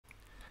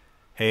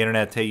Hey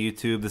Internet, hey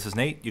YouTube, this is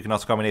Nate. You can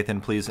also call me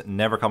Nathan, please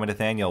never call me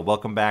Nathaniel.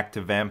 Welcome back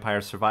to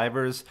Vampire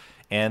Survivors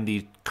and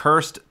the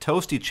Cursed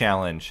Toastie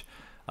Challenge.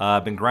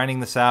 I've been grinding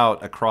this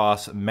out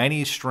across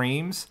many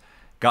streams,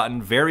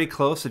 gotten very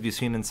close, if you've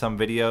seen in some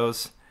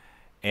videos,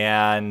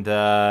 and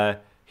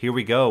here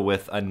we go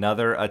with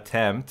another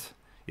attempt.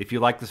 If you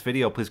like this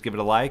video, please give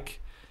it a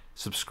like,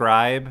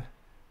 subscribe,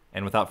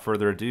 and without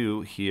further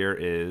ado, here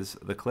is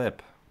the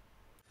clip.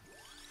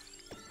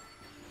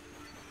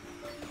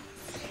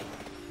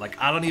 Like,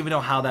 I don't even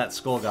know how that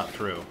skull got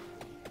through.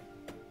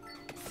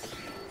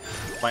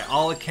 By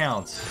all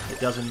accounts, it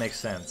doesn't make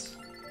sense.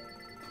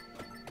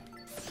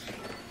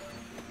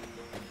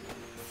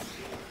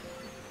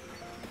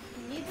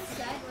 Can you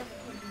decide what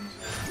the pigeon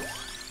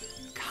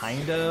shoots?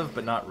 Kind of,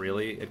 but not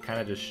really. It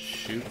kind of just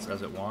shoots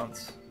as it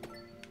wants.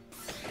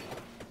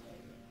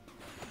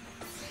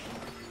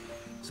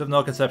 So I have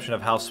no conception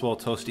of how swole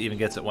Toastie even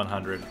gets at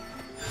 100.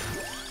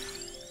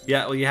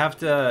 Yeah, well, you have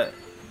to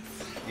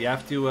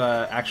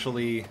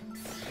actually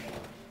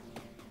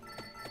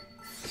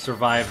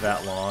survive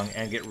that long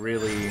and get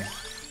really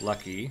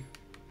lucky.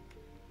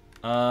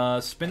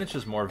 Spinach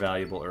is more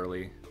valuable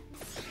early.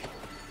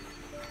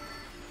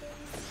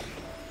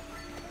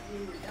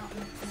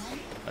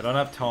 I don't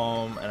have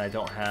Tome, and I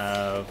don't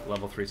have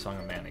level 3 Song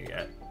of Mana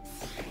yet.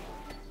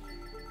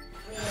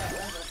 Wait,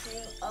 level 2?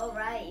 Oh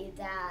right, you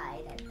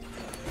died.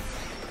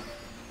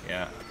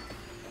 Yeah.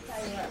 I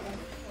thought you were at level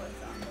 4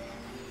 Song of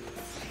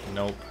Mana.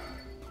 Nope.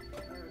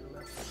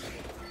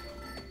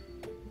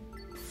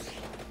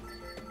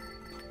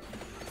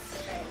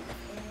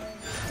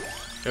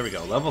 There we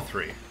go, level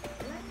 3.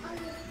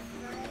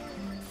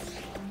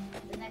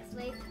 The next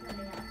wave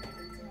coming up, I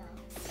can tell.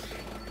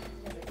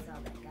 Because I saw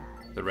that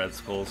guy. The red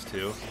skulls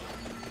too.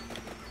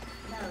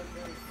 No,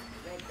 the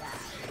red guy.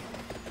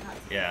 Not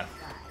the Yeah. red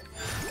guy.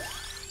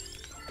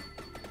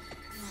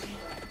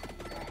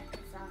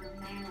 Song of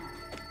Mana.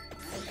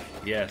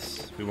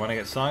 Yes, we want to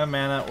get Song of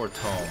Mana or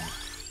Tome.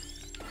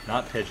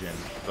 Not Pigeon,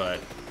 but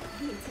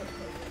He took it.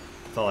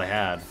 that's all I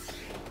had.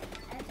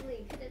 Actually,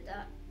 you could have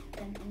done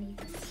anything.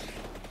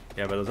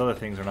 Yeah, but those other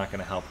things are not going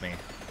to help me.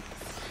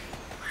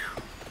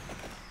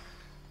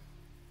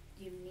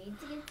 Do you need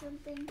to get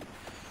something?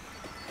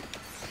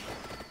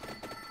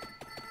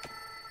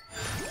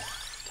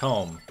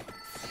 Tome.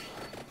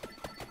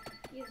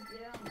 You have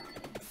 0 money.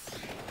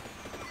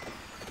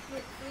 You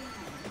have 3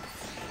 money.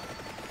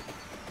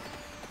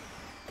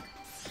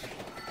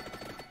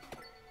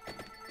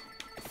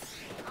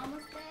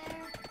 Almost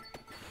there.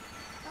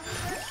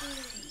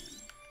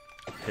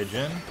 Almost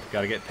Pigeon.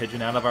 Got to get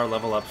Pigeon out of our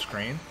level up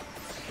screen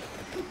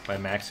by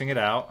maxing it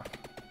out.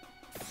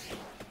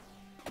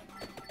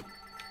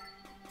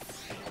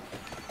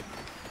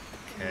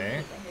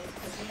 Okay.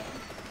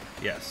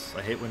 Yes,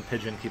 I hate when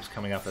Pigeon keeps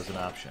coming up as an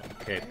option.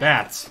 Okay,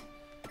 bats.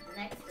 The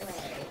next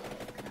wave.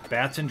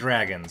 Bats and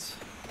dragons.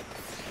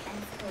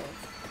 And schools.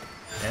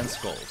 And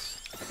skulls.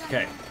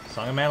 Okay,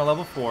 Song of Mana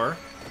level 4.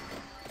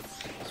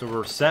 So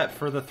we're set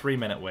for the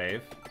 3-minute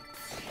wave.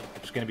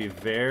 Just going to be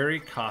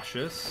very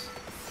cautious.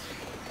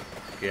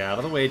 Get out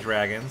of the way,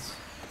 dragons.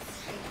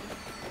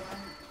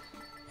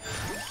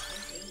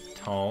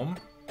 Tome.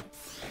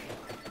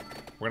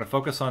 We're going to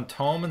focus on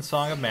Tome and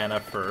Song of Mana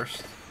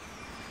first,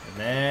 and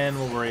then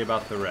we'll worry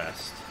about the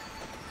rest.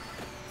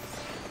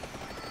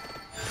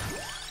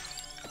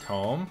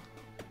 Tome.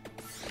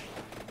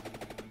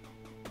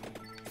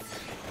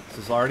 This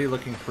is already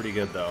looking pretty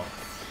good, though.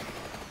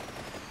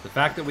 The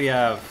fact that we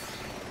have...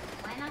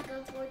 Why not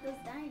go toward those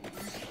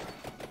diamonds?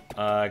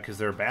 because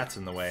there are bats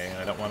in the way, and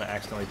I don't want to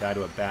accidentally die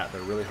to a bat.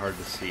 They're really hard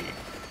to see.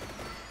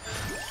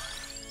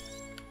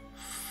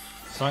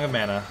 Song of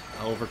Mana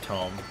over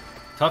Tome.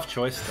 Tough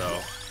choice, though.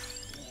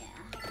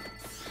 Yeah.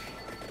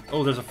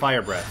 Oh, there's a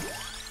Fire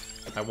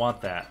Breath. I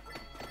want that.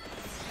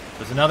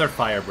 There's another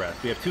Fire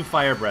Breath. We have 2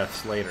 Fire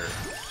Breaths later.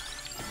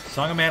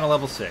 Song of Mana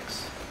level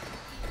 6.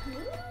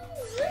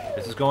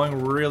 This is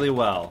going really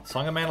well.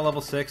 Song of Mana level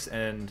 6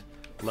 and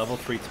level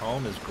 3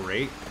 Tome is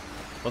great.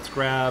 Let's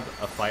grab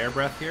a Fire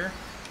Breath here.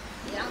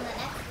 Get on the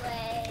next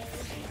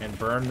wave. And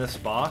burn this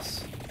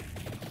boss.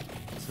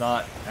 Let's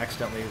not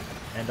accidentally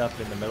end up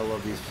in the middle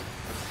of these...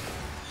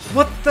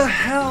 What the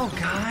hell,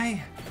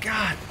 guy?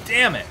 God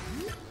damn it!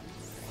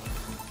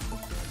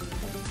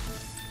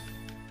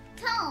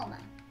 Tome!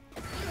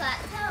 You got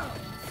Tome.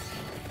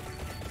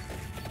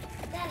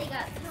 Daddy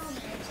got Tome in the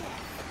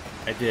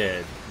chest. I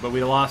did, but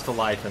we lost a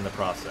life in the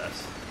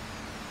process.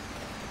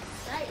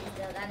 But you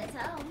still got a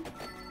Tome.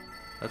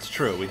 That's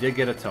true, we did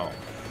get a Tome.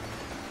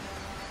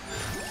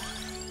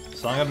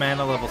 Song of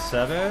Mana level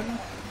 7.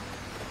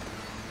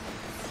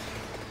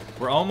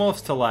 We're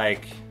almost to,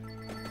 like,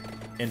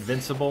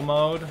 invincible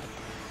mode.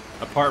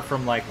 Apart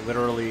from, like,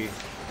 literally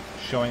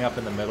showing up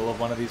in the middle of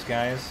one of these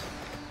guys.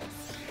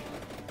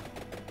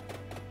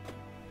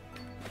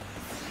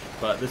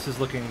 But this is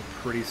looking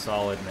pretty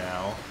solid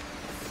now.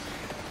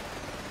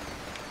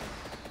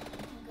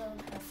 Go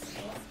across this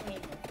wave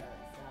with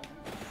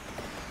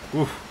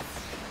those.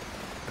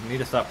 Oof. I need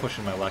to stop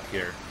pushing my luck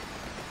here.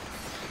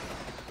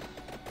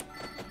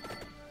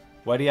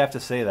 Why do you have to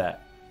say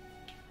that?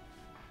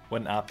 What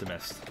an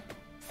optimist.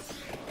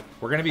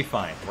 We're gonna be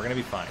fine. We're gonna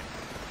be fine.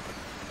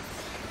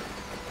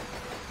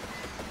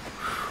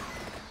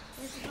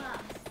 Where's the boss?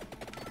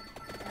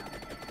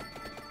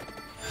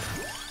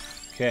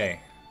 Okay.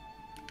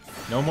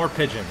 No more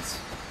pigeons.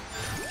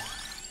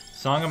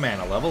 Song of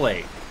Mana, level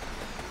 8.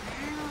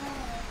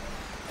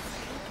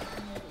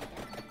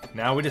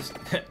 Now we just...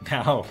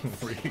 now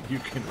you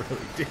can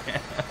really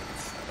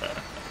dance.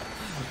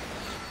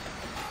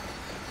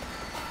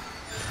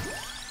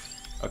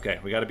 Okay,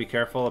 we gotta be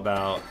careful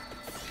about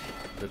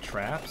the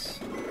traps.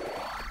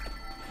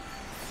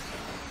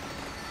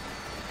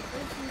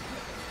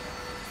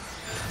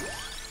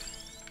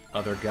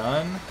 Other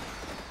gun.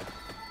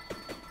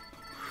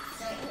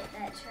 Don't hit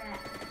that trap.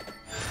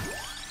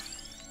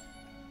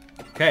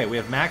 Okay, we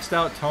have maxed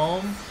out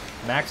Tome,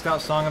 maxed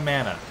out Song of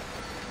Mana.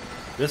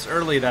 This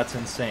early, that's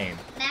insane.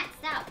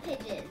 Maxed out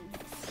pigeons.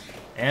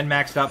 And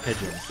maxed out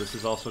pigeons. This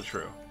is also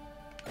true.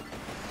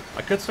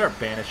 I could start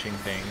banishing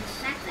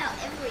things. Maxed out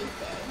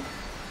everything.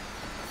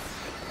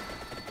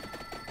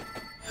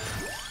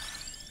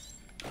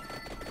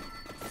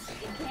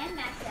 You can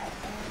max out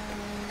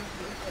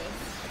everything.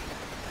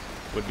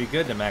 Would be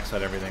good to max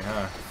out everything,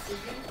 huh?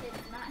 Even if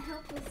it's not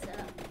helpful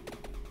stuff.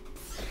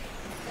 So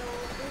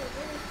we'll do a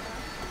little stuff.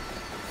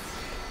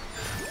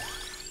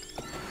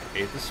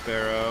 Ate the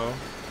sparrow.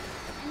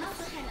 I'm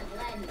also kind of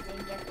glad you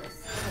didn't get those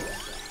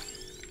skulls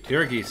yet.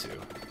 Tiragisu.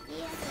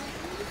 Yes,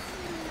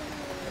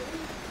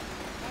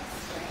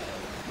 Next way.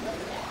 Look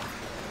at that.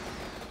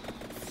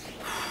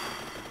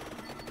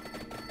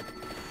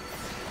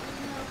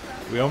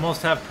 We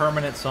almost have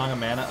permanent Song of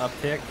Mana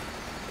uptick,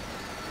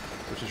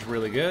 which is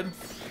really good.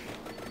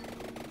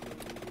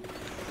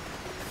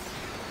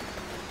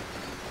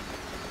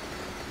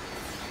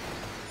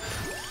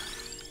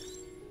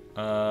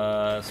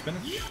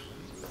 Spinach.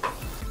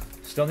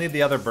 Still need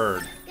the other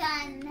bird.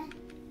 Gun.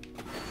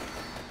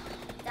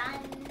 Done.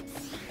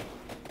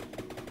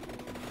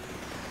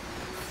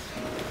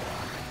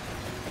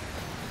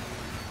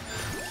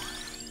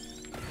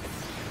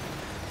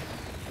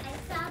 I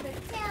saw the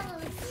tail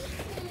of a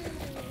cuckoo.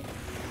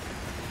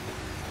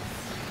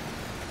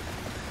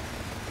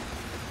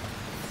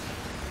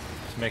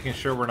 Just making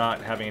sure we're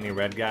not having any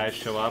red guys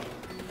show up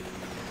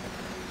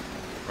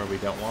where we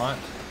don't want.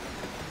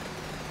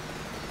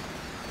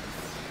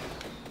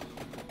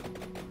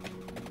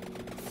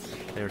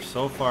 They're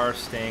so far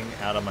staying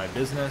out of my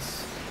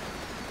business.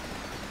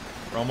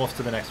 We're almost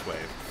to the next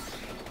wave.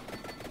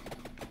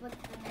 What's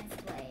the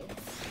next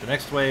wave? The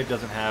next wave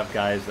doesn't have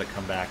guys that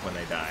come back when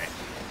they die.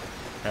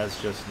 It has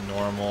just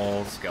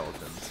normal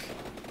skeletons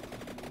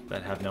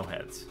that have no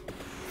heads.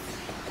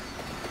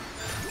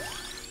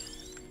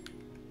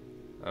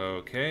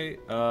 Okay,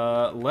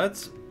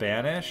 let's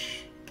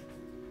banish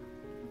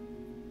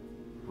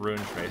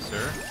Rune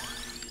Tracer.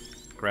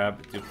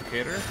 Grab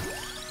Duplicator.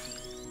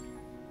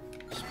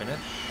 Spinach.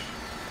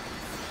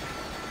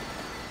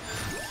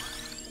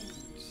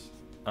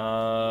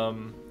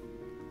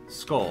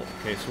 Skull.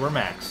 Okay, so we're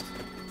maxed.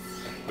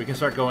 We can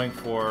start going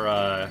for,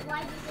 Why did it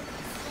slow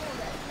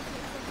that?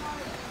 Because it's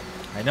harder.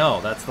 I know,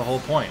 that's the whole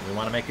point. We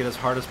want to make it as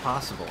hard as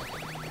possible.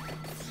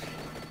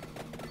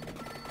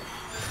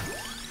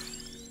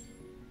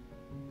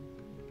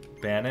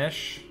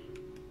 Banish.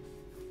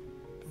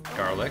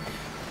 Garlic.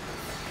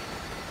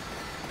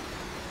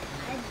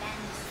 I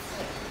banished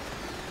soul.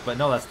 But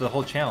no, that's the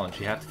whole challenge.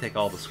 You have to take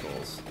all the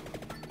skulls.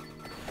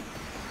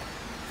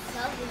 So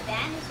if we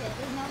banish it,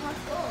 there's no more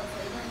skulls,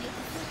 so you don't need to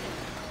cook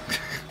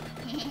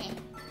it.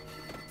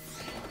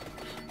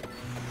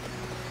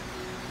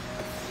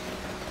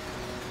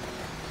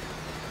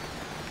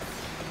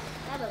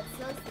 That looks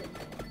so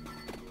simple.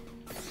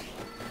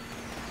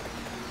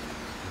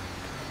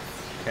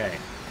 Okay.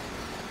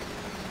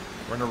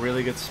 We're in a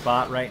really good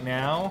spot right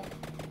now.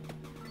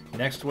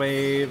 Next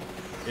wave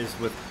is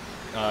with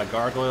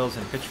gargoyles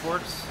and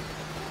pitchforks.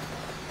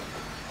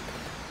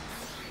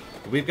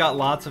 We've got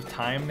lots of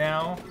time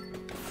now.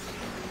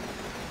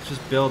 Let's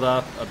just build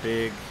up a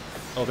big...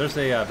 Oh, there's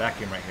a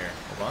vacuum right here.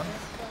 Hold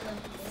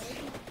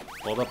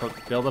on.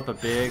 Build up a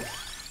big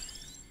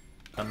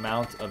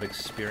amount of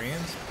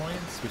experience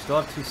points. We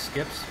still have 2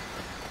 skips.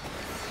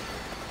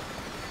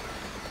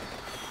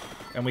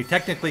 And we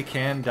technically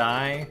can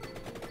die,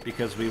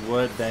 because we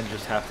would then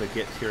just have to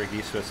get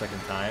Tiragisu a second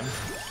time.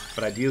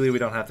 But ideally we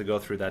don't have to go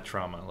through that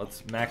trauma.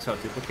 Let's max out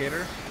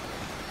Duplicator.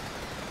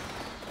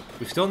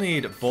 We still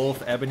need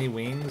both Ebony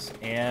Wings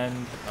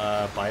and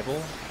Bible. I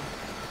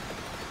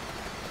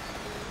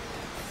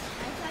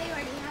thought you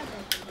already had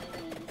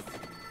those wings.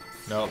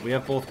 No, we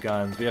have both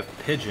guns. We have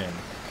Pigeon,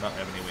 not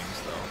Ebony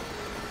Wings though.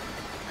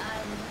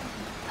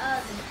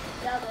 Oh, the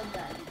double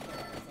gun.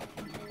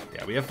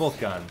 Yeah, we have both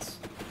guns.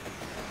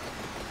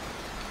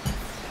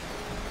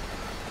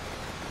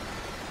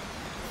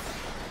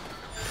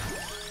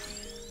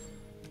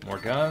 More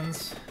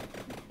guns.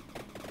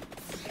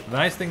 The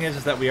nice thing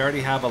is that we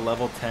already have a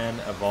level 10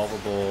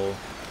 evolvable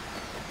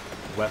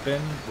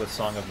weapon with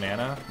Song of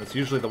Mana. That's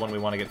usually the one we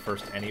want to get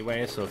first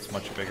anyway, so it's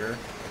much bigger. You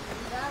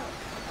got a lot.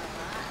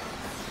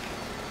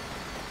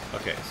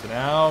 Okay, so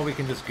now we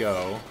can just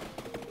go.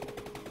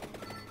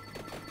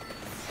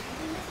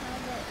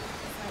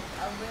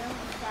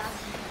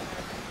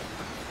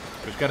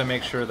 We just gotta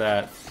make sure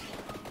that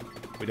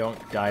we don't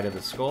die to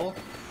the skull.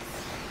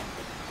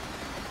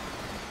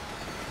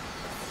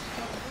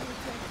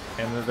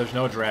 And that there's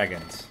no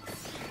dragons.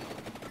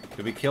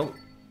 Did we kill?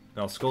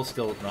 No, skull's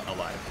still not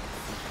alive.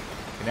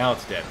 Okay, now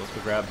it's dead. Let's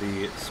go grab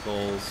the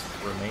skull's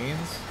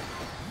remains.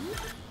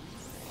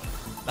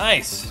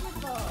 Nice!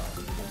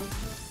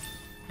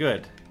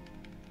 Good.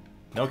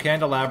 No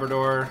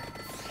candelabrador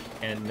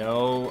and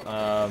no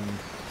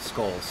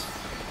skulls.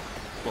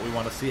 What we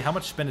want to see. How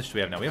much spinach do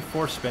we have now? We have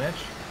 4 spinach.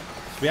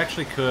 So we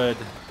actually could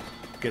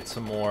get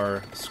some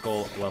more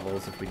skull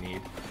levels if we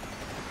need.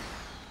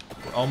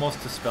 We're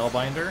almost to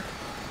Spellbinder.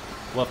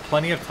 We'll have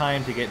plenty of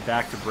time to get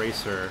back to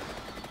Bracer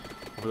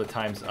before the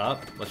time's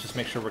up. Let's just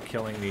make sure we're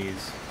killing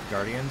these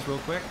guardians real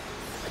quick.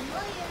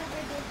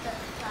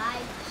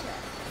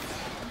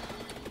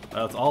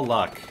 It's all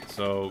luck,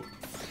 so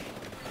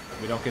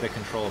we don't get a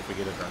control if we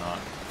get it or not.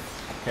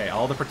 Okay,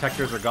 all the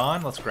protectors are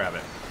gone. Let's grab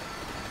it.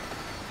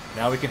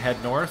 Now we can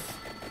head north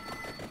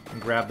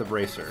and grab the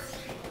Bracer.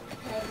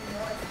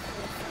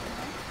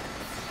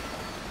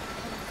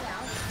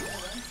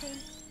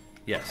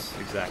 Yes,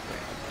 exactly.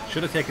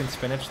 Should have taken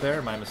spinach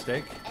there, my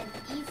mistake. And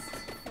east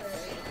for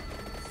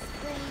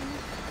spring,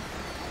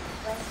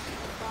 and west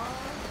for fall.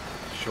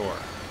 Sure.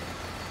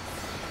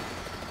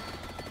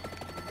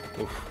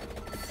 Oof.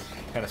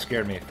 Kind of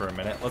scared me for a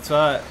minute. Let's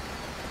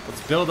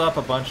build up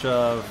a bunch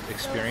of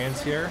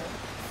experience here.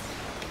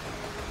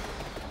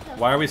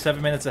 Why are we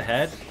 7 minutes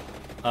ahead?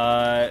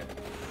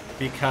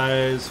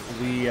 Because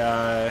we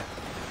got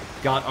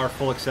our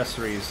full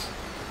accessories.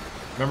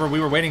 Remember, we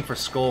were waiting for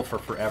Skull for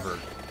forever.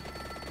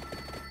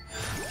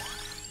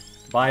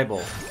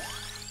 Bible.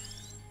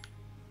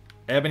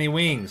 Ebony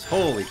wings.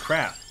 Holy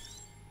crap.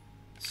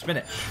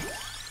 Spinach.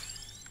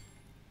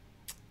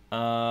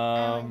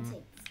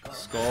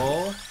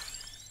 Skull.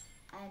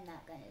 I'm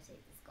not gonna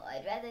take the skull.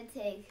 I'd rather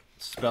take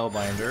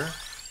Spellbinder.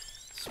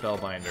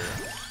 Spellbinder.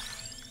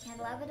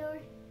 candelabrador.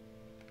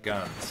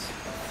 Guns.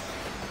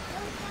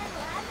 No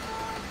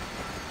candelabrador.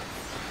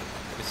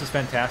 This is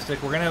fantastic.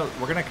 We're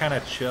gonna kind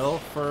of chill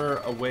for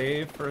a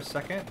wave for a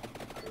second.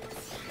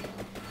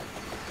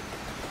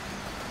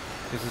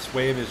 Because this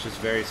wave is just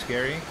very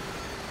scary.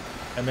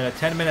 And then at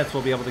 10 minutes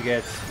we'll be able to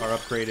get our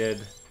upgraded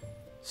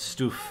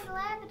stoof.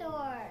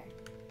 Candelabrador.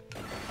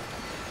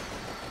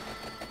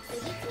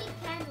 Did you take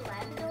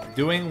candelabrador?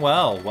 Doing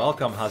well.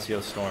 Welcome,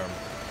 Hasio Storm.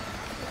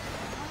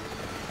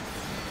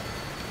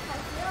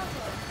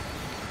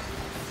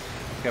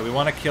 Okay, we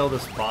want to kill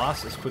this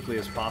boss as quickly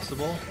as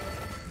possible.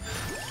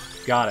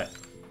 Got it.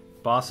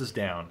 Boss is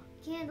down.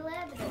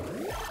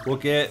 Candelabrador. We'll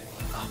get...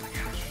 Oh my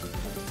gosh.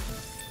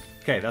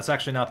 Okay, that's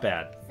actually not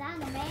bad.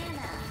 Song of Mana.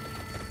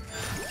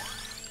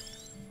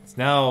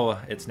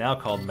 It's now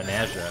called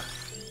Menaja.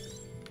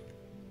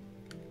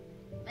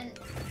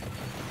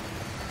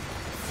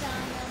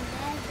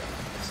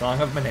 Song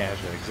of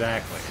Menaja,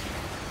 exactly.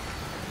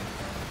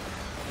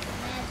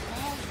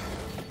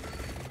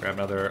 Grab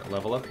another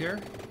level up here.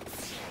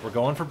 We're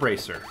going for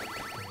Bracer.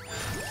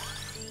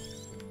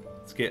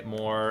 Let's get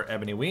more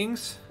ebony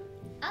wings.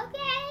 Okay.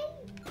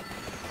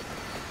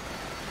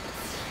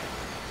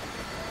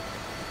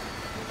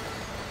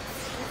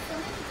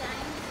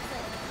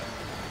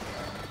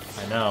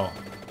 I know.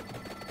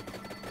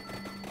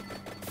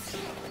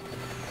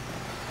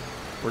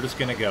 We're just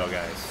gonna go,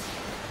 guys.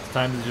 It's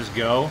time to just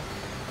go.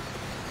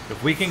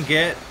 If we can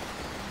get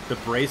the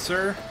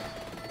Bracer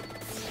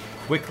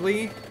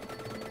quickly,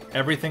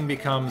 everything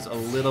becomes a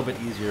little bit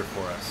easier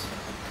for us.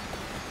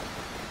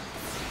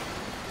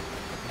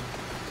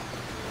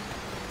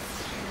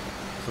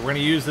 So we're gonna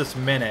use this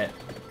minute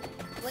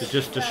to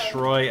just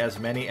destroy as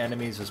many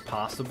enemies as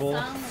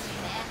possible.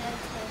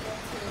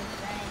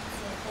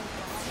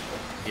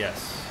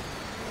 Yes.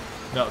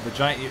 No, the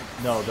giant.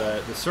 No,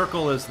 the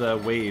circle is the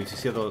waves. You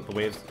see the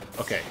waves?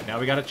 Okay, now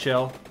we gotta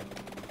chill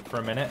for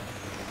a minute.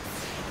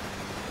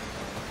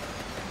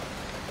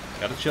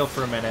 Gotta chill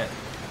for a minute.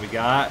 We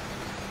got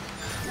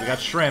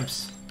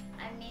shrimps.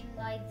 I mean,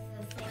 like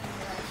the thing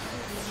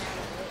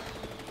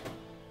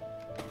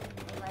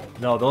that like,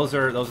 No, those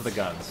are the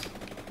guns.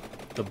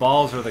 The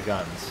balls are the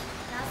guns.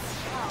 not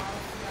the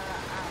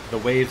balls, The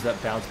waves that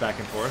bounce back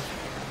and forth.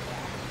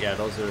 Yeah,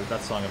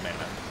 that's Song of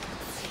Mana.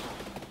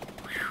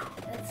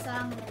 the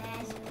song of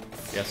Mana.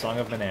 Yeah, Song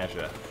of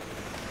Menaja.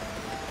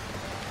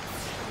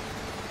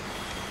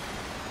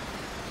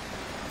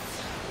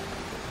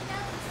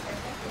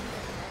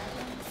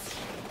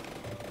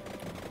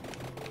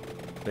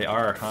 They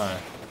are, huh?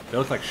 They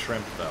look like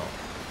shrimp, though.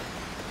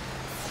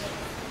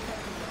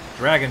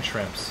 Dragon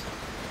shrimps.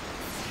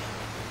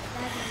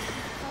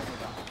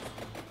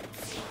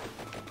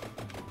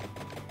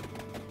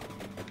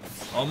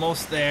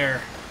 Almost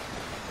there.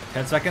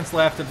 10 seconds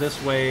left of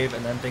this wave,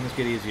 and then things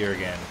get easier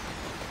again.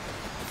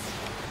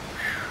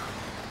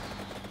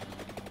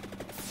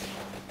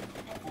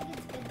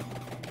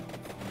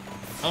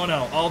 Oh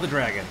no, all the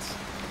dragons.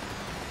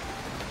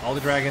 All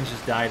the dragons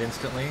just died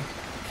instantly.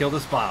 Kill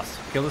this boss.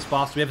 Kill this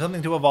boss. Do we have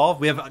something to evolve?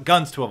 We have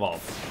guns to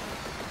evolve.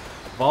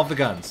 Evolve the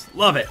guns.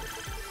 Love it.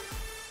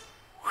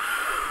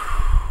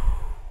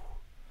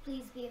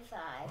 Please be a 5.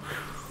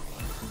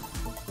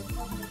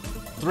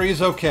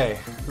 3's okay.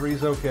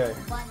 3's okay.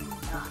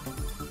 1's not.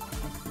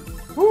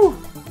 Woo!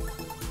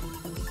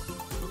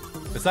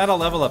 It's not a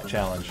level up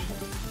challenge.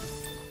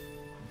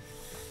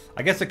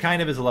 I guess it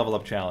kind of is a level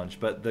up challenge,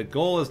 but the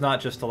goal is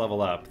not just to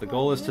level up. The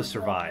goal is to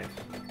survive.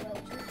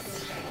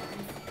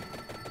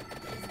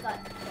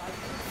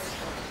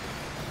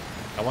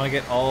 I want to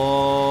get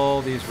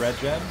all these red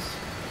gems.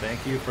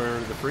 Thank you for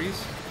the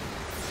freeze.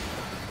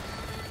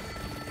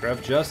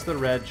 Grab just the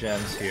red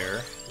gems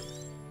here.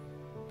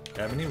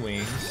 Ebony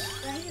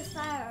wings.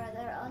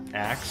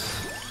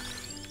 Axe.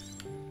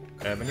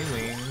 Ebony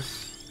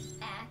wings.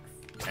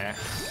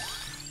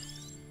 Axe.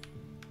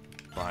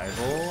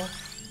 Bible.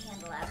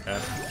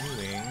 Ebony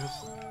wings.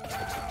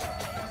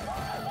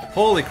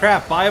 Holy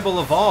crap,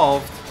 Bible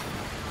evolved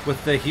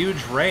with the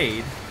huge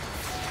raid.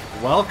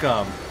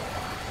 Welcome.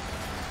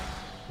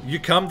 You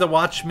come to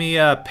watch me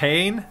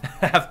pain?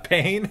 Have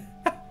pain?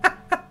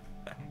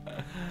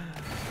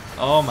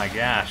 Oh my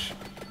gosh.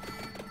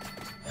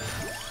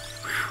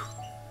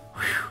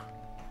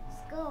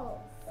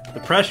 The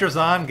pressure's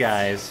on,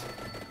 guys.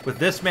 With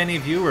this many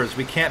viewers,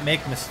 we can't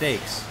make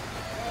mistakes.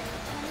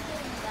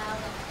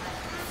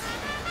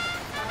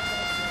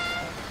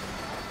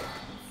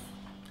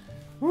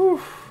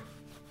 Whew.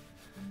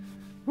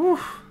 Whew.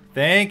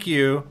 Thank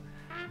you.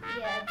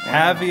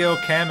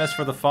 Avio Camus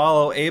for the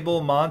follow.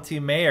 Abel Monty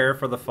Mayer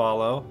for the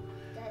follow.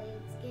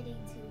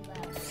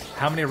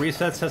 How many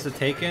resets has it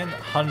taken?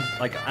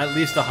 Like at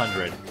least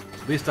 100.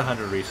 At least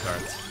 100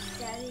 restarts.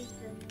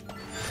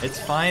 It's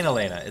fine,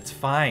 Elena. It's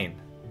fine.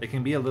 It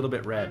can be a little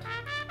bit red.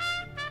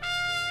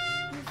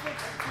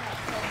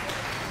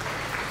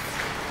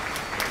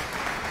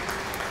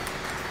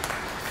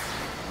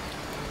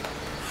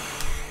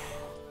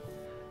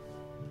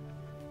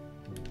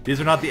 These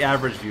are not the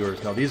average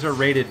viewers. No, these are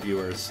rated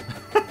viewers.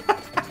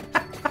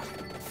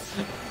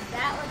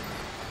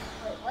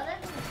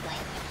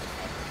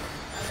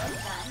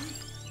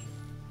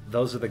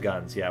 Those are the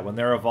guns, yeah. When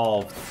they're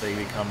evolved, they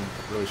become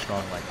really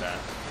strong like that.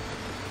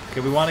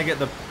 Okay, we want to get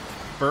the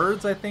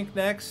birds, I think,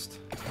 next.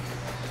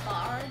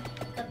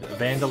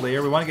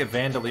 Vandalier. We want to get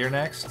Vandalier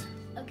next.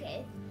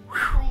 Okay.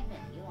 Claim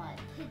it. You want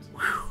pigeons.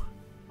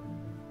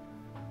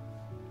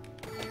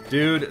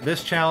 Dude,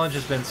 this challenge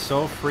has been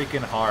so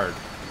freaking hard.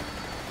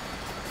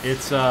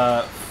 It's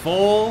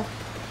full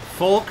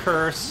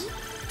curse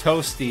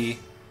Toastie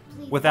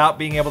without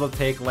being able to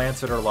take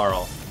Lancet or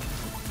Laurel.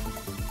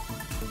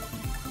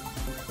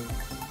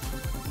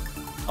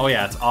 Oh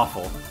yeah, it's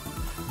awful.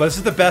 But this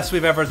is the best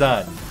we've ever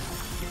done.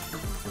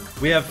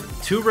 We have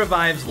 2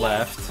 revives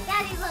left.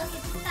 Daddy, look,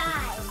 it's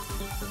 5.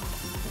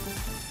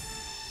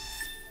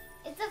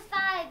 It's a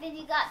 5 and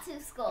you got 2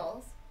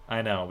 skulls.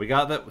 I know. We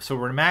got that. So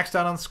we're maxed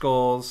out on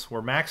skulls.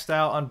 We're maxed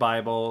out on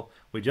Bible.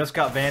 We just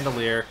got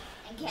Vandalier.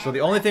 So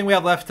the only thing we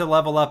have left to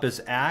level up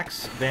is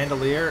Axe,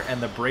 Vandalier, and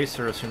the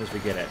Bracer as soon as we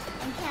get it.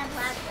 And can't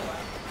last for.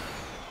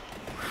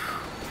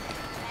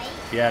 Right?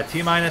 Yeah,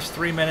 T-minus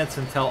 3 minutes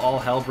until all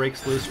hell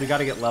breaks loose. We got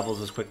to get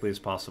levels as quickly as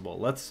possible.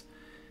 Let's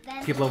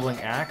keep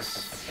leveling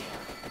Axe.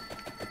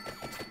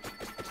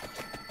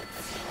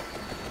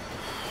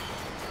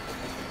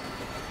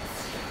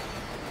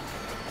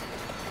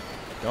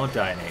 Don't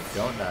die, Nate.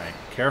 Don't die.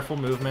 Careful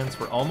movements.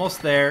 We're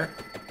almost there.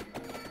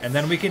 And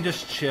then we can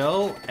just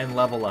chill and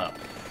level up.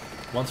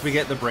 Once we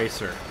get the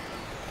Bracer.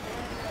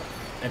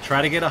 And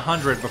try to get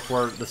 100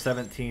 before the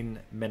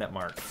 17-minute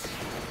mark. Did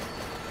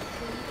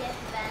you get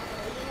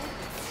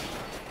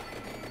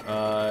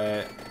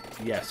Vandalier?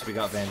 Yes, we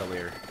got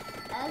Vandalier.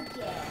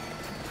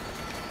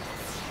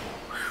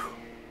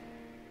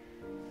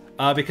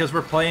 Okay. Because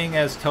we're playing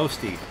as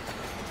Toastie.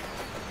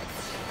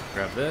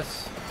 Grab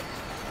this.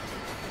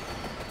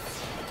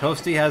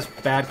 Toastie has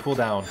bad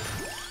cooldown.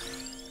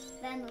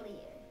 Vandalier.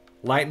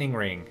 Lightning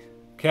Ring.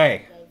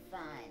 Okay. Okay,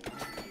 fine.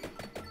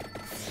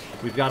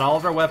 We've got all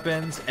of our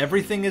weapons.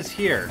 Everything is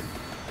here.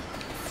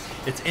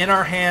 It's in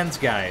our hands,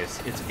 guys.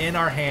 It's in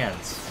our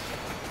hands.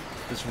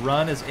 This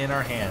run is in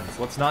our hands.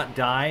 Let's not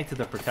die to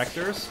the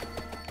protectors.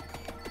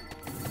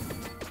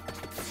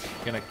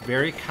 Gonna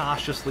very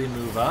cautiously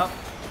move up.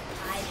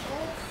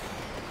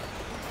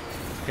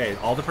 Okay,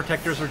 all the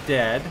protectors are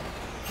dead.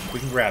 We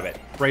can grab it.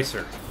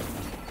 Bracer.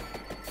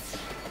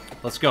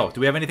 Let's go. Do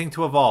we have anything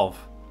to evolve?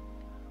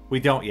 We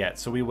don't yet,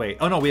 so we wait.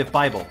 Oh no, we have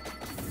Bible.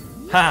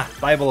 Ha!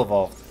 Bible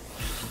evolved.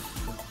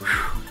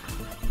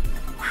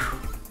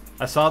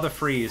 I saw the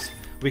freeze.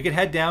 We could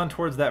head down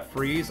towards that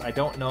freeze. I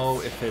don't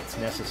know if it's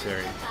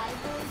necessary.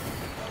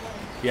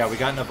 Yeah, we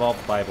got an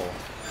evolved Bible.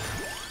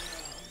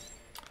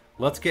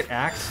 Let's get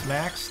Axe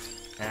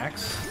maxed.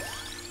 Axe.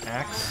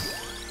 Axe.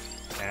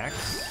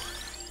 Axe.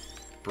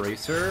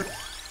 Bracer.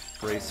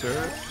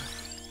 Bracer.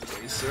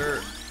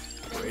 Bracer.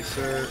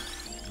 Bracer.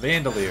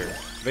 Vandalier.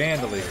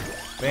 Vandalier.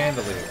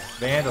 Vandalier.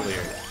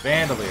 Vandalier.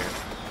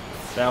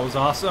 Vandalier. That was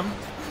awesome.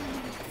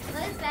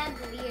 What does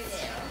Vandalier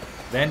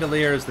do?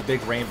 Vandalier is the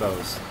big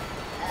rainbows.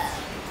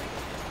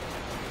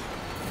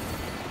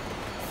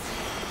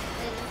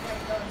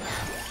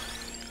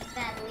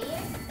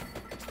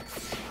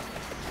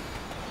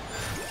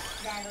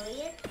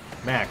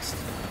 Maxed.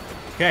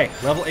 Okay,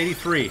 level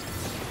 83.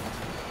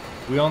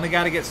 We only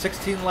got to get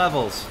 16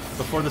 levels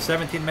before the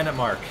 17-minute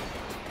mark.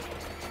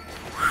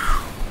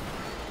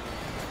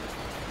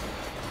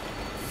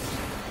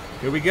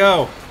 Here we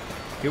go.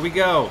 Here we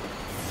go.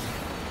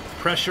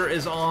 Pressure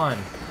is on.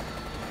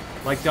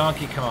 Like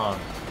Donkey Kong.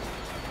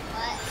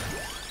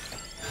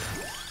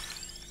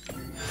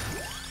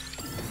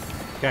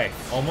 Okay,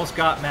 almost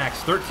got max.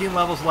 13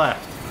 levels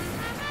left.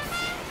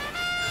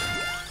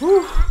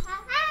 Whew.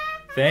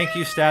 Thank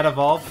you, Stat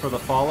Evolved, for the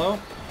follow.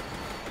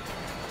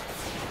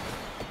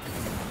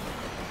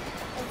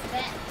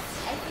 I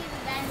see the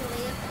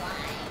Vandalier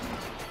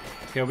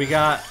flying. Okay, we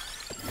got...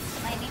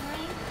 Lightning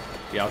ring?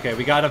 Yeah, okay,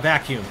 we got a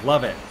vacuum.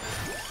 Love it.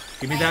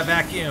 Give me that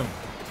vacuum.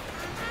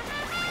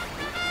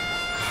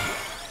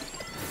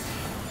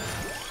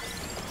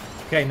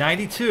 Okay,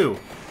 92.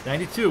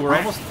 92, we're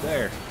almost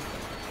there.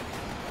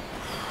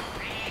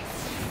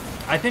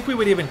 I think we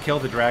would even kill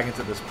the dragons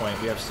at this point.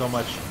 We have so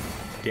much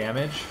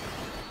damage.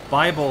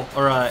 Bible,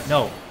 or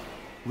no.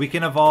 We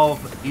can evolve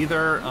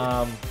either,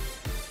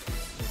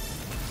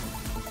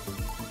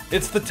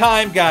 It's the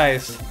time,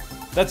 guys.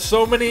 That's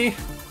so many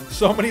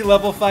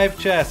level 5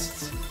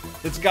 chests.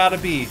 It's gotta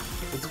be.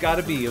 It's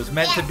gotta be. It was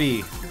meant to be.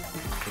 It's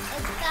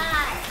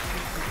God.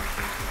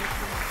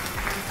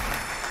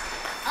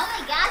 Oh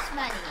my gosh,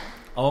 money.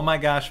 Oh my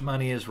gosh,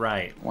 money is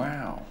right.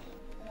 Wow.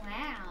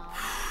 Wow.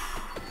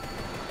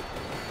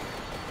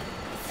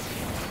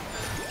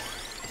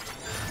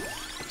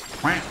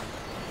 Quack.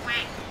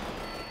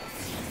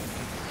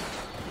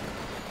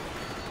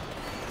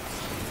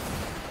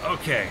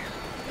 Okay.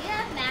 We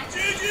have max.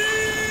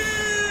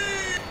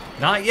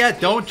 Not yet.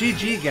 Don't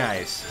GG,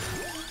 guys.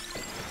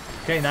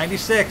 Okay,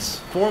 96.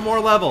 4 more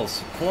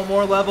levels. 4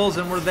 more levels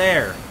and we're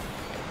there.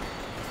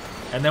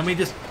 And then we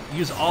just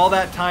use all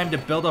that time to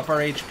build up our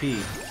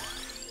HP.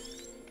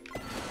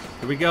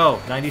 Here we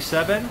go.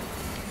 97.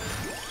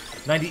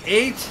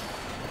 98.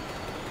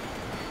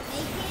 Make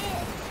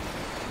it.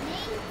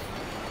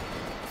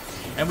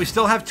 And we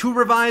still have 2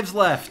 revives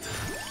left.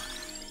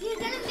 You're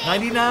gonna make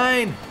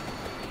 99.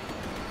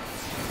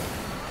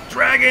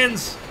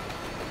 Dragons.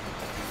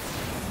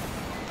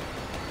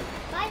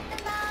 Fight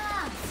them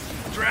up.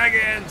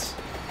 Dragons.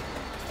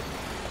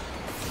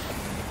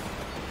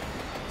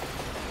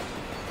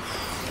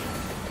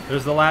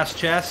 There's the last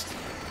chest.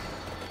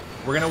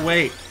 We're gonna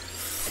wait.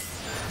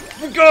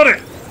 We got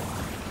it!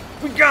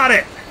 We got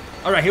it!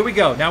 Alright, here we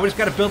go. Now we just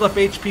gotta build up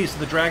HP so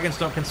the dragons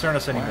don't concern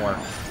us anymore.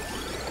 Wow.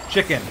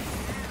 Chicken.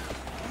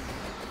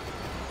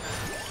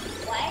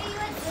 Why are you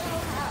at 0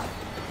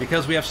 health?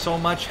 Because we have so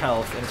much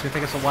health, and it's gonna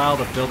take us a while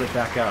to build it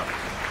back up.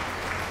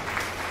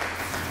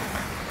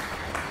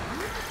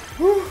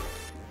 Whew.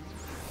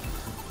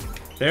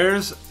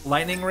 There's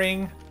Lightning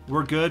Ring.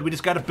 We're good. We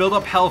just gotta build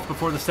up health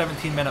before the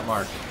 17-minute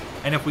mark.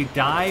 And if we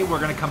die, we're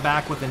gonna come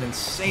back with an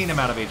insane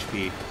amount of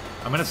HP.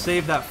 I'm gonna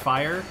save that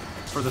fire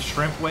for the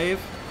shrimp wave.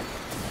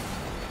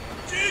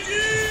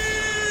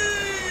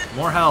 GG!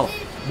 More health.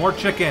 More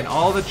chicken.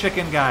 All the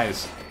chicken,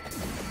 guys.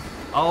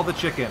 All the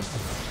chicken.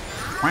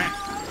 Quack.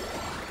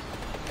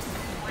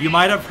 You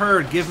might have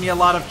heard, give me a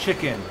lot of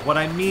chicken. What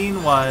I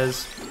mean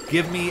was,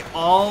 give me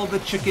all the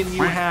chicken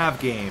you have,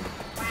 game.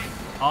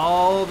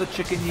 All the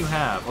chicken you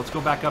have. Let's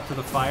go back up to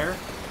the fire.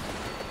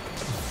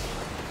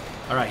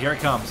 Alright, here it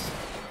comes.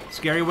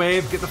 Scary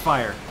wave, get the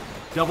fire.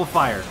 Double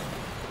fire.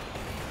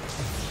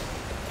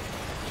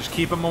 Just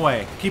keep them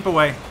away. Keep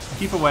away.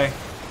 Keep away.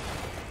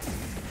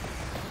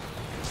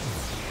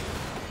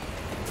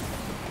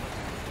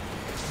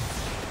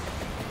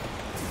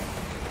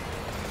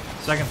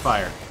 Second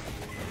fire.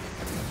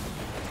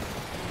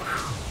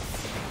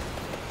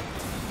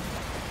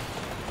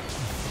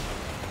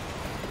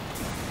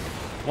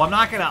 Well,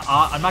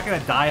 I'm not gonna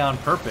die on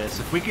purpose.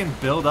 If we can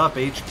build up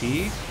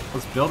HP,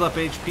 let's build up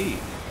HP.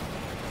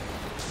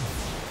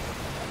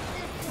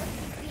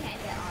 Behind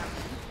the army.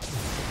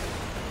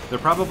 There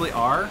probably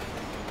are,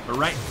 but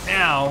right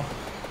now,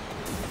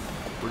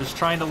 we're just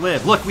trying to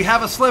live. Look, we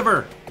have a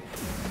sliver.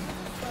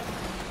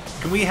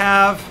 Can we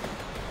have...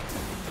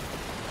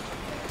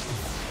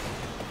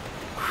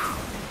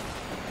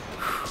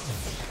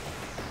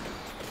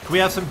 Can we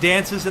have some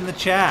dances in the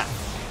chat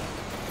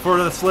for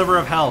the sliver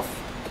of health?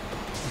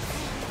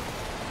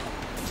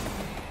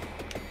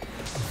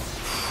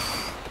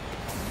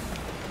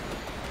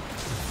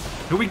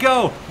 Here we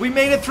go! We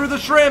made it through the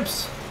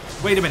shrimps!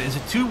 Wait a minute, is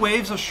it 2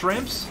 waves of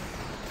shrimps?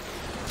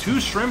 2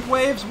 shrimp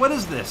waves? What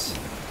is this?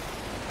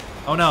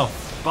 Oh no,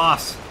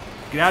 boss.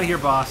 Get out of here,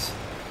 boss.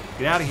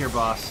 Get out of here,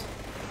 boss.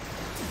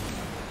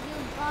 You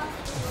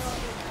bossed the world.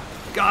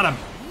 Got him!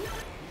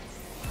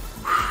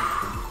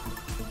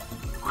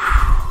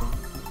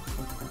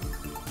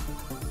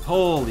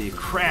 Holy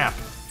crap!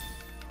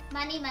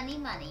 Money, money,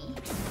 money.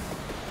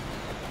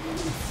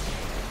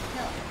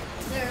 No,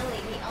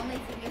 literally, the only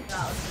thing you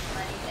got was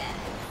money back.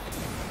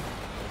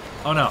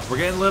 Oh no, we're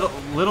getting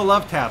little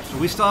love taps,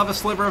 but we still have a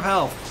sliver of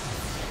health.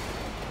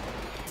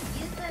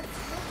 Use that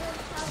sliver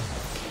of health.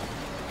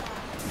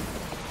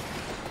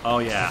 Oh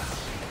yeah.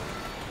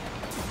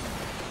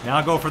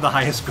 Now go for the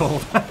highest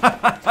gold.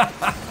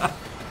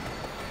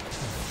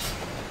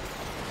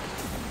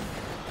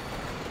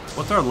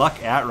 What's our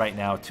luck at right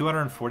now?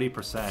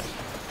 240%.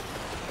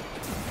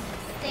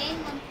 Stay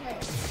in one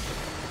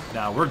place.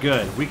 Now we're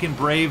good. We can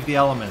brave the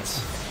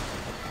elements.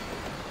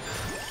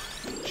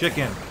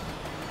 Chicken.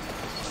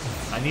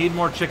 I need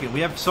more chicken. We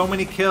have so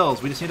many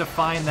kills. We just need to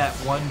find that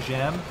one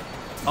gem.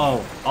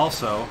 Oh,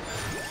 also.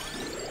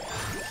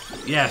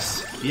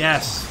 Yes.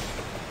 Yes.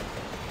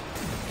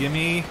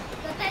 Gimme.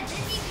 But that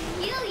didn't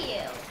even heal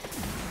you.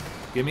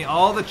 Give me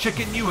all the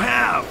chicken you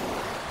have.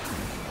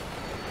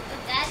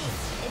 But that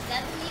it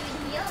doesn't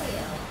even heal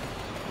you.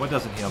 What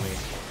doesn't heal me? The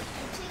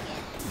chicken.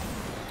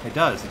 It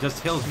does. It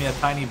just heals me a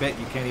tiny bit.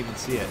 You can't even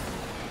see it.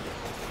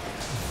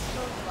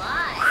 But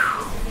why?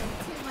 Because you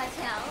have too much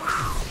health.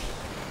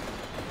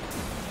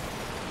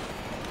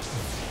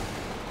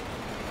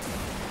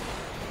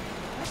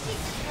 Once you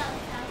just got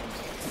 1,000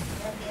 chickens,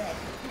 they'll be like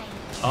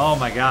tiny. Oh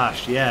my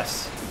gosh,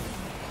 yes.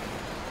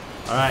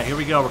 Alright, here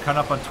we go. We're coming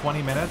up on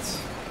 20 minutes.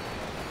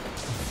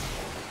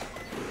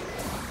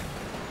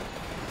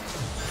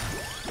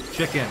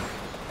 Chicken.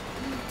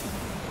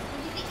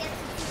 When you get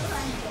to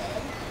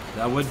 200,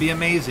 That would be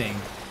amazing.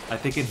 I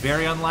think it's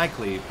very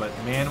unlikely, but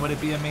man, would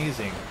it be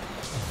amazing.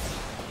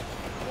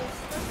 there's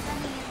still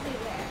running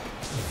everywhere.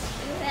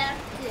 You have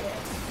to.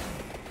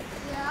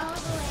 You're all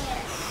the way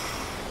at.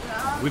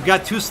 You're all We've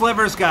got 2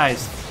 slivers,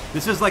 guys.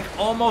 This is like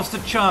almost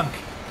a chunk.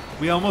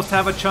 We almost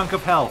have a chunk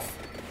of health.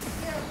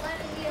 You're what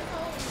are you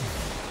holding?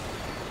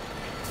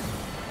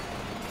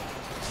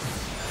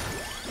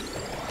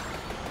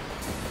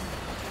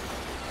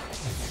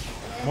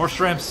 More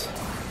shrimps.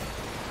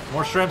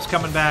 More shrimps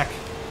coming back.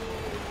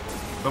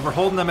 But we're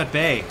holding them at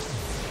bay.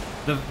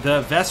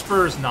 The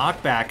Vesper's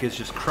knockback is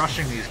just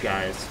crushing these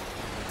guys.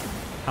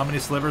 How many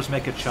slivers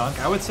make a chunk?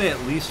 I would say at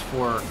least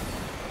 4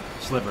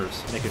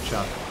 slivers make a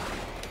chunk.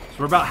 So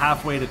we're about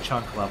halfway to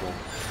chunk level.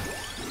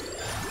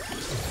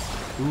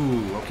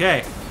 Ooh,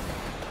 okay.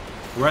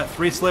 We're at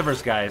 3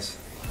 slivers, guys.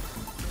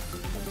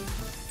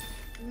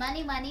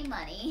 Money, money,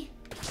 money.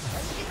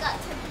 What if you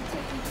got turkey,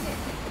 turkey,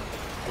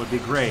 turkey? Would be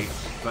great,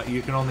 but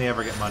you can only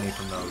ever get money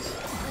from those.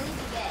 What did you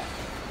get?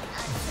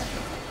 Turkey,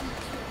 turkey, turkey,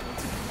 turkey,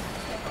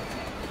 turkey.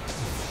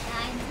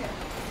 9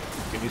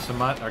 turkeys. Give me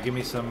some or give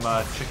me some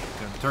chicken,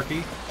 floor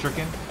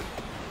chicken.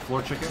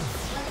 What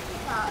if you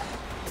got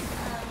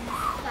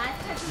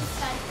 5 turkeys,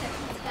 5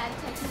 turkeys,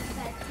 5 turkeys,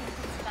 5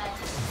 turkeys, 5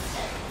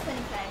 turkeys,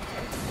 25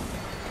 turkeys?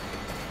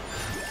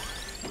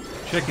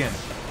 Chicken.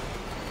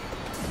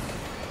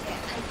 Here,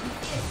 I can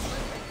see it.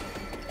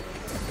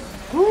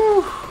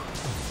 Woo!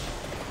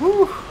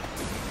 Woo!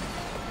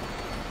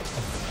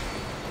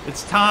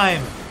 It's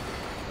time.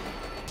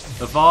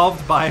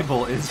 Evolved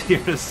Bible is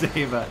here to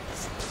save us.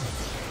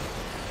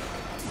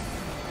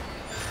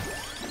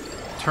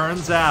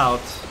 Turns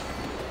out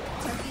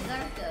Turkeys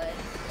are good.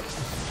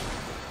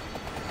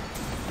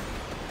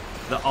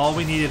 that all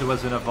we needed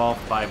was an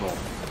evolved Bible.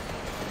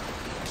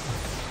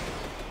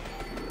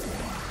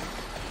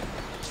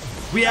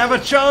 We have a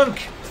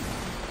chunk!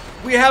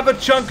 We have a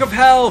chunk of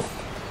health!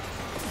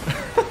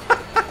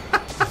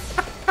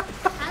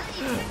 How many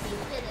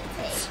turkeys did it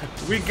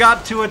take? We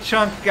got to a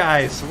chunk,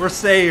 guys. We're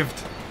saved.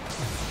 The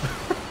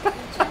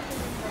chunk is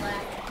in the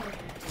last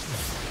turkey.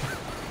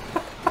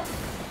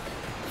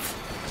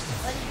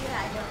 What if you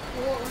had your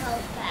full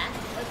health back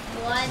with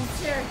 1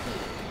 turkey?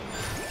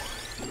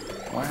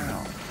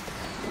 Wow.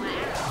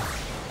 Wow.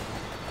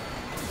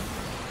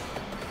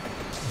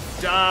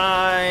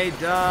 Die,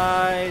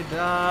 die,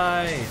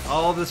 die.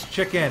 All this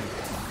chicken.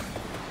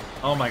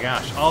 Oh my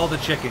gosh, all the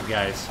chicken,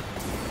 guys.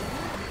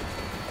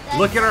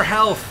 Look at our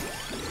health.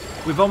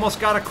 We've almost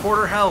got a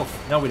quarter health.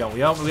 No, we don't. We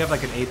have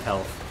like an 1/8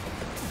 health.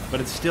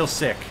 But it's still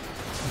sick.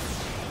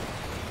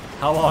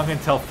 How long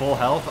until full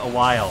health? A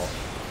while.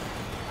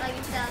 Like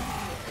it's down.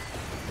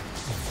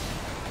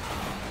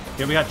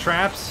 Okay, we got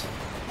traps.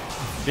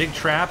 Big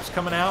traps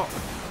coming out.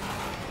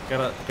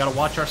 Gotta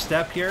watch our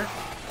step here.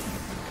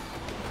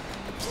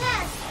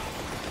 Chest!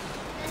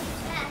 There's a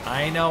chest.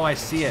 I know, I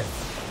see it.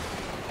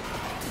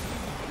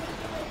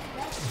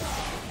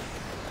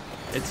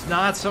 It's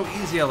not so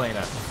easy,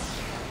 Elena.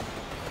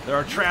 There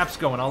are traps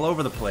going all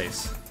over the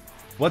place.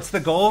 What's the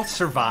goal?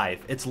 Survive.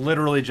 It's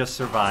literally just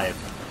survive.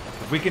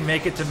 If we can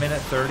make it to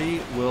minute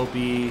 30, we'll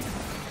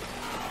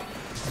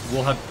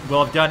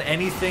have done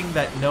anything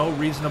that no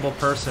reasonable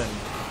person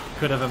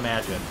could have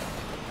imagined.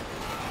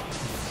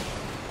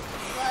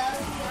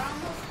 Well, you're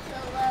almost to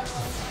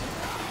level.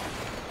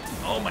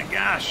 Oh my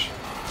gosh.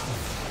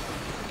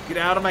 Get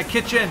out of my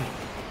kitchen.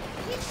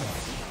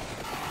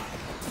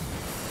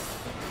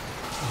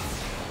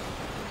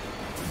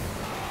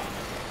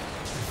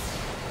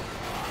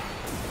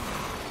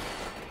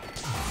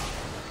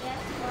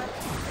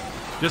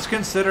 Just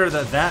consider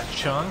that that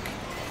chunk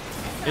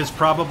is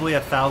probably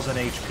 1,000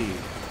 HP.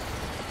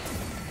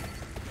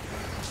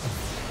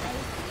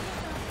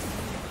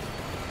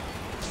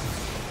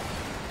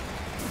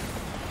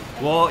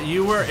 Well,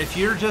 if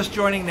you're just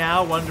joining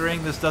now,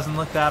 wondering this doesn't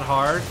look that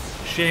hard,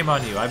 shame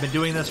on you. I've been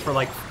doing this for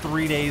like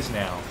 3 days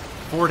now.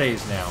 4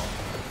 days now.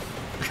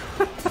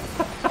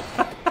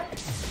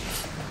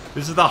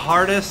 This is the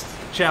hardest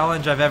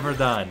challenge I've ever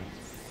done.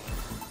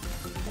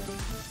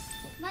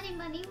 Money,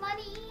 money,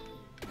 money.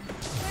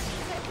 Turkey,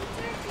 turkey,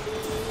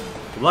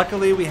 turkey.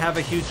 Luckily, we have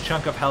a huge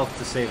chunk of health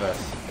to save us.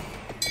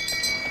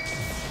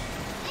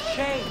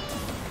 Shame.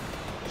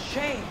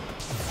 Shame.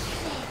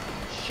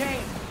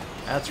 Shame.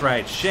 That's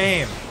right,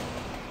 shame.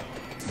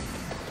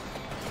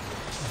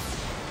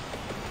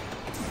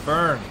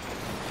 Burn.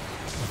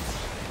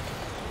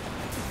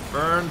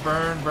 Burn,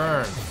 burn,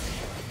 burn.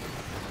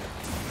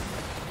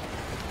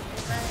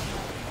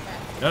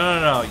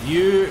 No.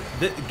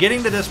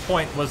 Getting to this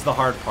point was the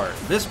hard part.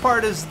 This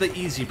part is the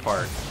easy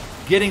part.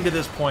 Getting to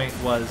this point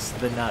was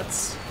the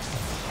nuts.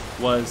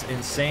 Was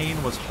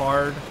insane, was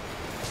hard.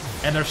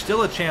 And there's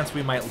still a chance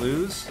we might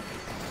lose,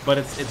 but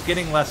it's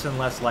getting less and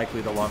less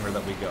likely the longer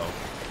that we go.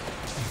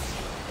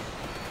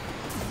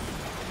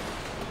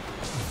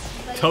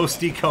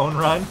 Toasty cone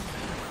run.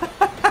 We're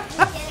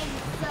getting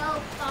so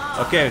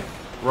far. Okay,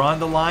 we're on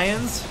the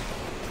lions.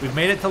 We've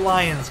made it to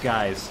lions,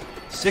 guys.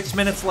 6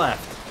 minutes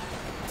left.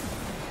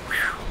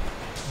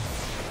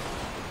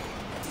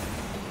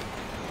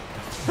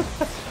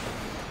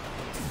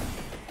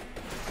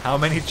 How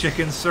many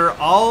chickens, sir?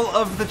 All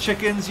of the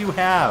chickens you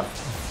have.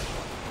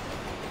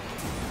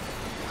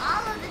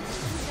 All of the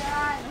chickens that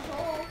are in the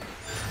whole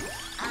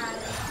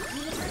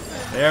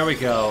universe of There we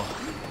go.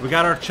 We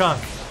got our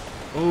chunk.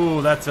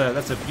 Ooh, that's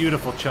a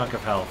beautiful chunk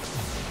of health.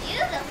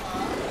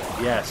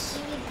 beautiful. Yes.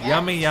 You mean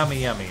Yummy,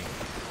 yummy, yummy.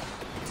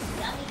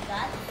 Yummy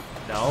guts.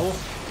 No.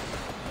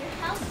 Your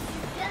house is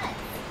gut.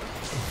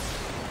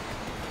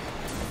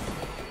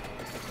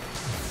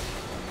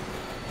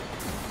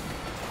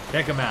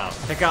 Pick them out.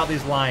 Pick out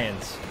these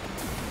lions.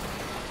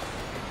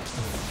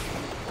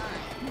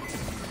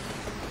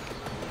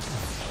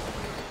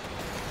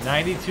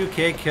 Fine.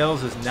 92k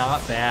kills is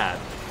not bad.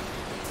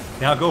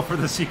 Now go for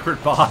the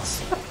secret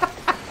boss.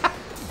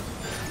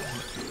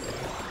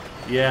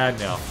 Yeah,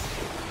 no.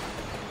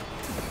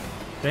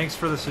 Thanks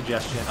for the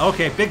suggestion.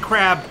 Okay, big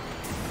crab.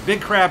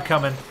 Big crab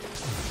coming.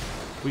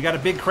 We got a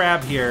big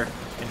crab here,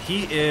 and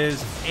he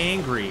is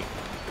angry.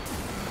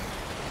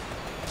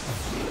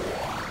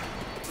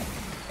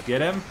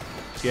 Get him.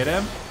 Get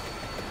him.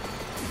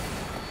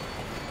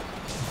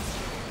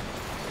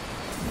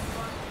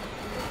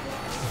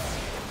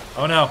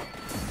 Oh no.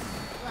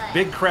 What?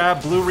 Big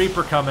crab, blue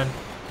reaper coming.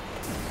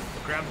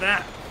 Grab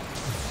that.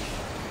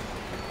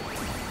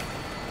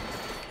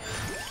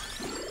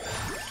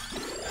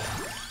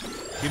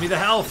 Give me the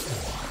health.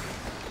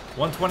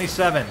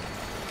 127.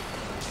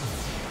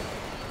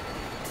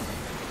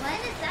 When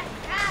is that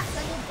crab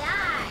gonna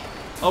die?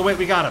 Oh wait,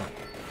 we got him.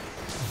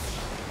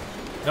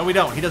 No, we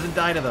don't. He doesn't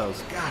die to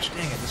those. Gosh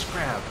dang it, this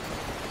crab.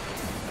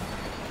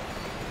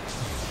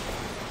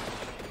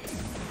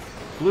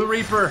 Blue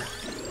Reaper.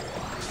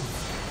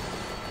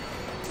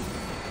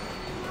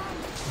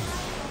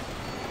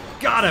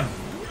 Got him.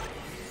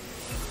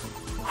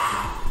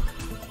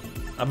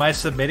 Am I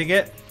submitting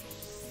it?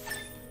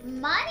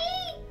 Money?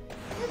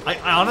 I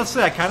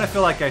honestly, I kind of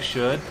feel like I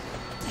should,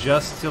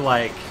 just to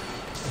like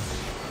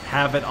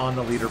have it on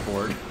the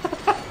leaderboard.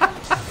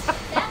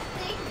 That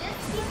thing just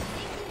keeps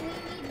thinking we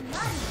need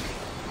money.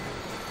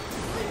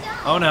 We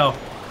don't. Oh no.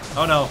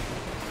 Oh no.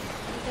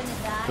 You're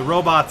gonna die. The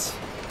robots.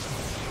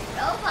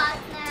 Robots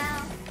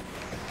now.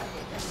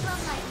 Okay, just run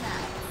like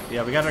that.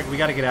 Yeah, we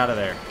gotta get out of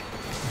there.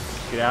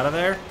 Get out of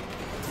there.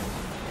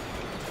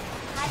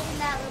 Hide in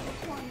that little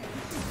corner.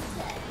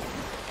 Okay.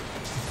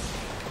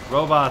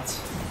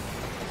 Robots.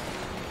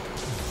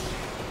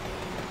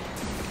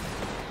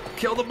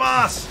 Kill the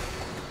boss.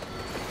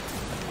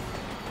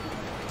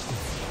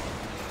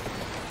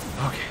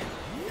 Okay.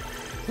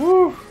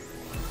 Woo.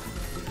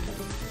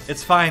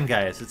 It's fine,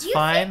 guys. It's You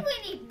fine. think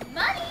we need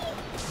money?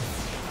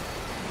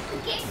 The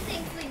game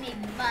thinks we need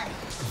money.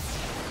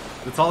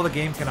 That's all the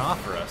game can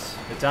offer us.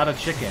 It's out of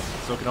chicken,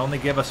 so it can only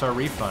give us our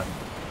refund.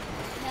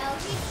 No,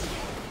 we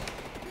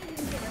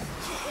can get a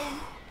chicken.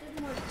 There's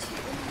more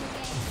chicken in the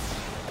game.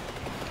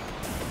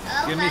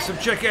 Oh Give me my some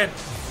God. chicken.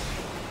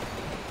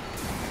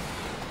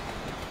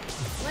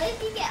 What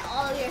if you get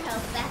all your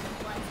health back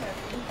with one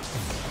turkey?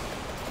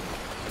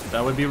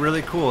 That would be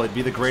really cool. It'd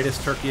be the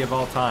greatest turkey of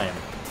all time.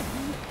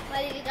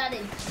 What if you got a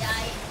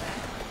giant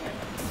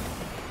turkey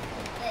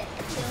that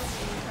kills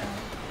you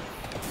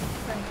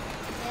from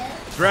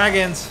this?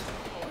 Dragons.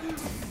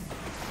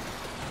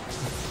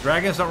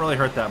 Dragons don't really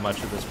hurt that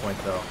much at this point,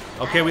 though.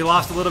 Okay, we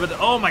lost a little bit.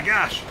 Oh my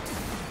gosh!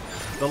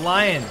 The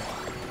lion.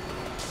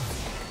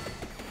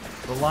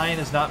 The lion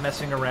is not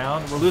messing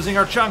around. We're losing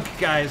our chunk,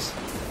 guys.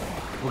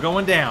 We're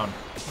going down.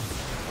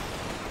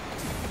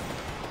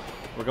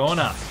 We're going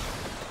up.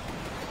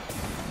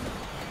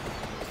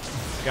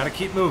 Gotta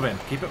keep moving.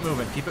 Keep it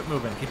moving. Keep it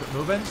moving. Keep it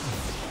moving.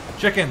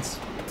 Chickens.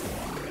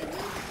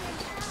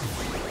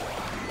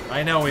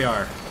 I know we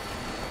are.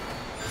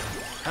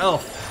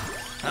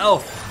 Health.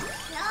 Health.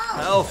 No!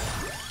 Health.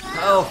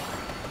 Health.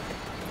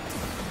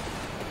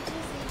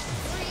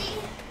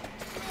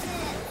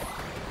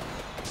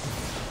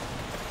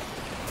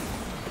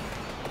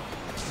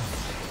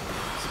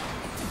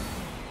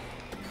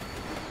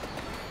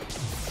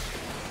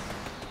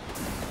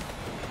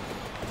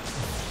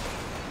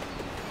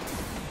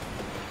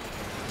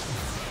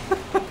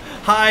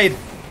 Hide!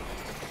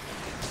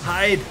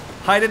 Hide!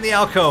 Hide in the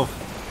alcove!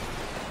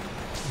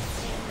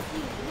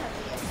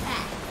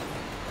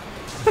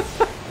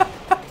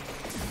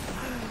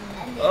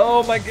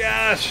 Oh my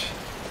gosh!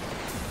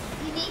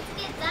 You need to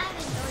get diamond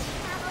or you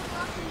have a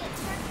block and get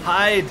turkey.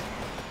 Hide!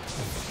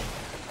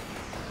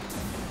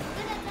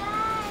 We're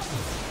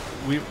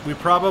gonna die. We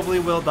probably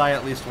will die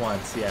at least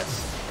once,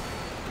 yes.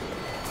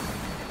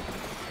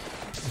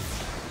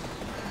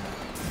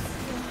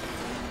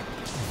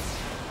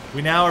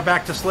 We now are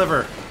back to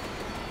Sliver.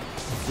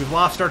 We've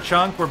lost our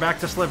chunk, we're back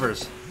to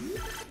Slivers.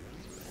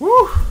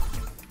 Woo!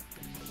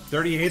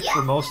 38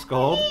 for most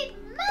gold. We need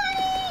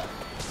money.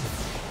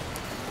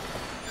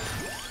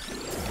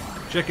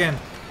 Chicken.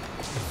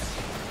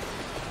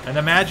 And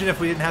imagine if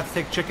we didn't have to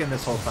take chicken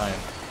this whole time.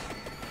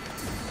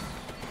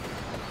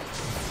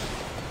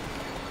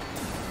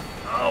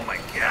 Oh my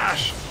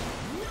gosh!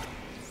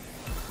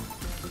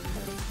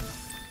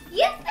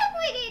 You said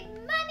we need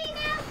money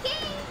now,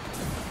 game.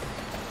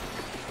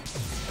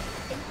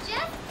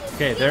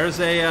 Okay, there's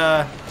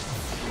a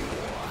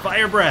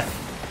fire breath.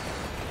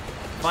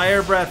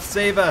 Fire breath,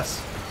 save us.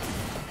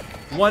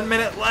 1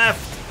 minute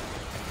left.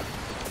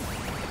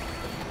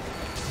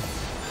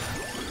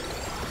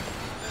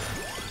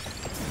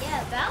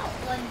 Yeah, about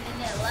 1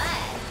 minute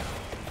left.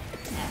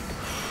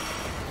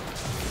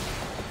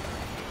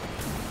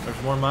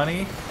 There's more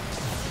money.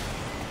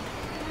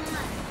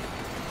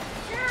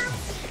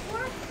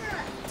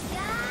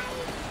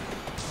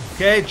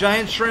 Okay,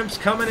 giant shrimps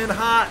coming in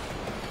hot.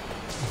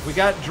 We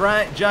got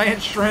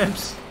giant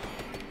shrimps.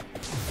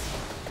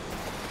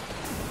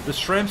 The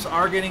shrimps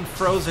are getting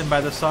frozen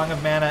by the Song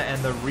of Mana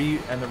and the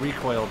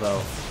recoil,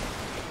 though.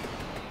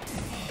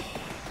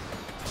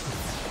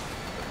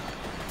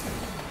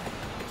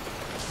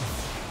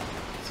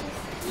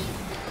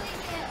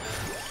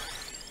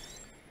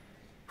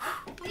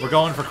 We're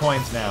going for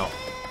coins now.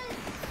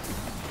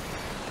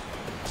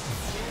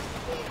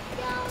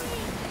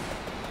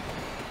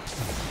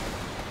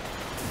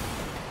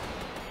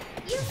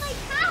 You have like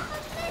half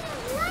a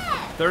minute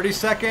left. 30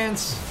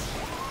 seconds.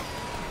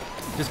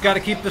 Just got to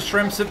keep the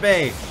shrimps at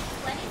bay.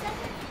 20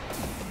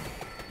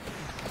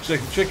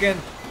 seconds. Chicken.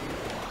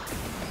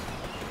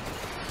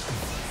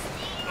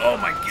 Oh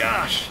my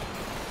gosh.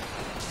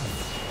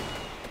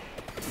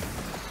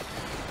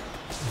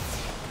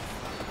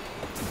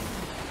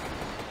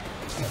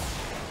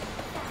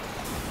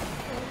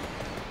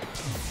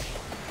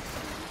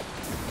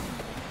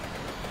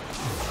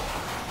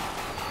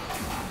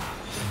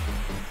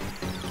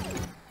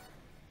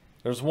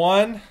 There's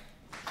one.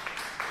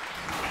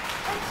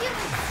 Let's do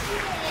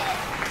it.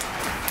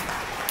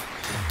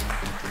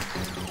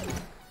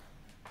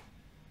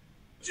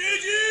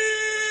 GG!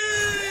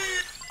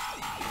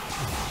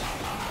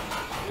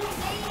 You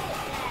made it,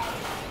 Dad.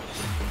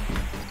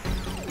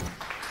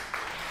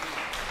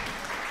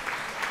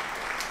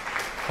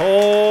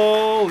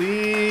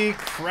 Holy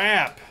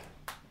crap.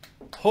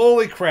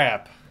 Holy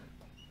crap.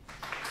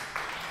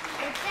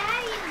 But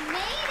Dad, you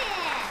made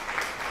it.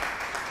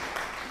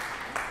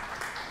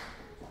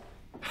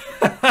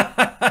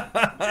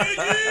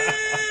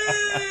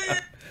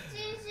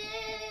 GG.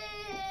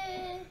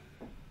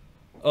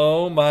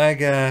 Oh my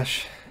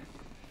gosh.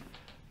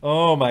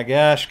 Oh my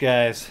gosh,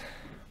 guys.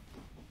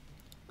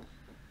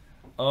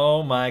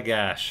 Oh my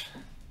gosh.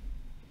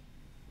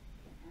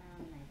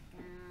 Oh my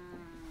God.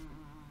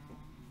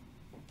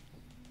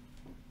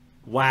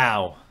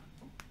 Wow.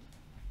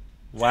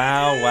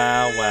 Wow,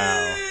 wow,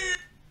 wow.